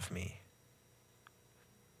and less of me.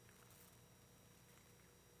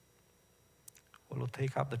 Will you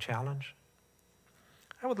take up the challenge?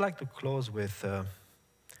 I would like to close with a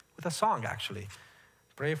song, actually.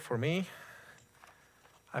 Pray for me.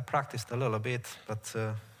 I practiced a little bit, but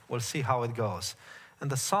we'll see how it goes.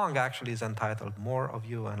 And the song actually is entitled More of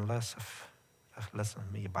You and Less of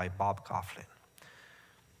Me by Bob Coughlin.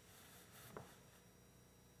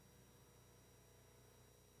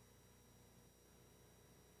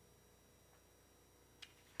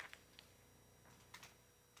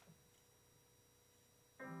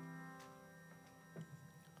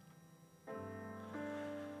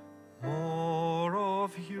 More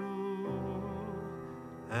of you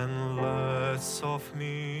and less of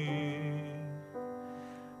me.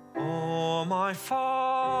 Oh, my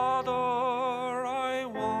Father, I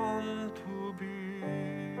want to be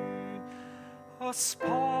a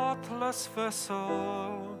spotless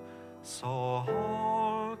vessel so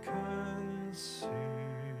all can see.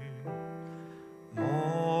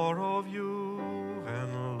 More of you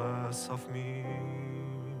and less of me.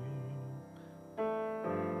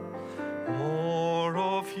 More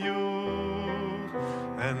of you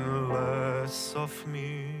and less of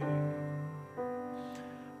me.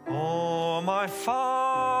 Oh, my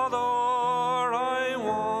Father, I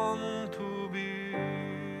want to be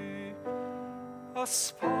a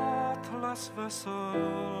spotless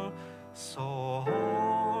vessel so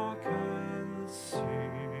all can see.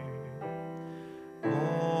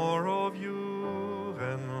 More of you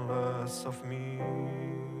and less of me.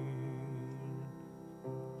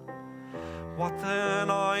 What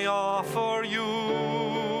then I offer you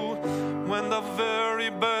when the very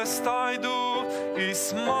best I do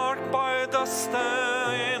is marked by the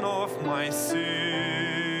stain of my sin?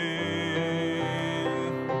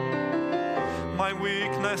 My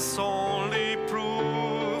weakness only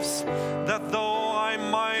proves that though I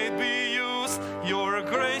might be used, your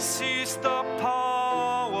grace is the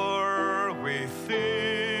power within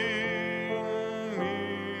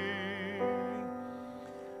me.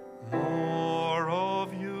 More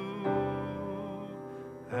of you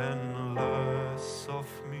and less of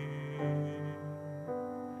me.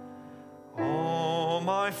 Oh,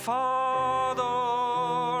 my Father,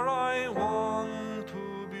 I want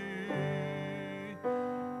to be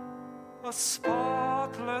a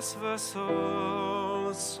spotless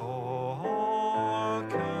vessel so all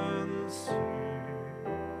can see.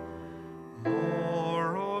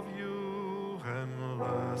 More of you and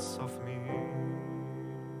less of me.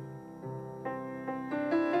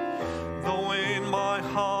 Though in my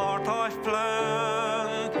heart I've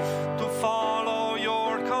planned to follow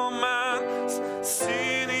your commands,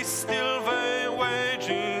 sin is still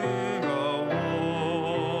waging a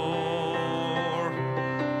war.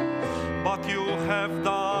 But you have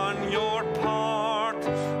done your part,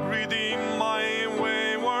 redeem my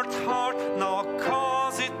wayward heart. Now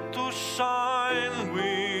cause it to shine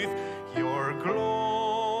with your glory.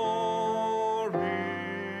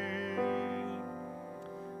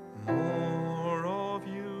 More of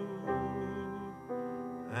you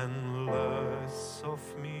and less of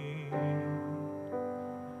me.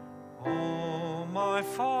 Oh, my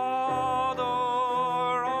Father,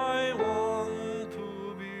 I want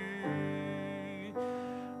to be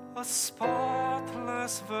a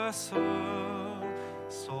spotless vessel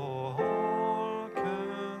so all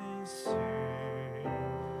can see.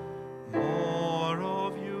 More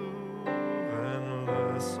of you and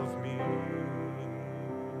less of me.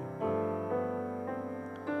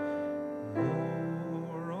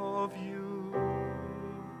 More of you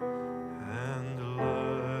and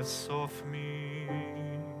less of me.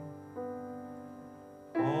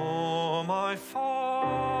 Oh, my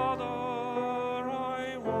Father,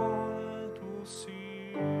 I want to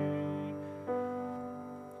see,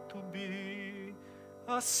 to be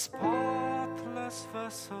a spotless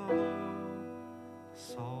vessel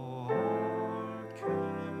so all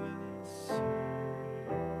can see.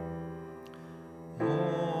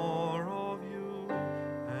 More of you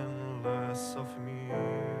and less of me.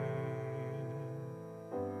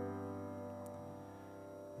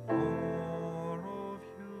 More of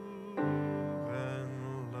you and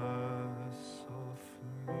less of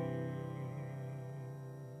me.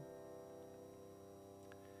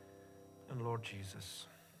 And Lord Jesus,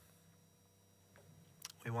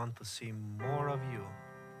 we want to see more of you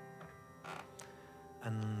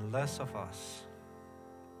and less of us.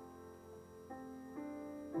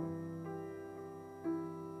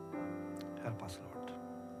 Help us, Lord.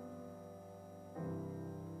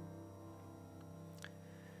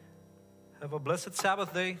 Have a blessed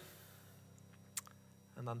Sabbath day.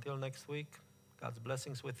 And until next week, God's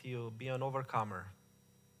blessings with you. Be an overcomer.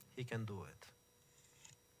 He can do it.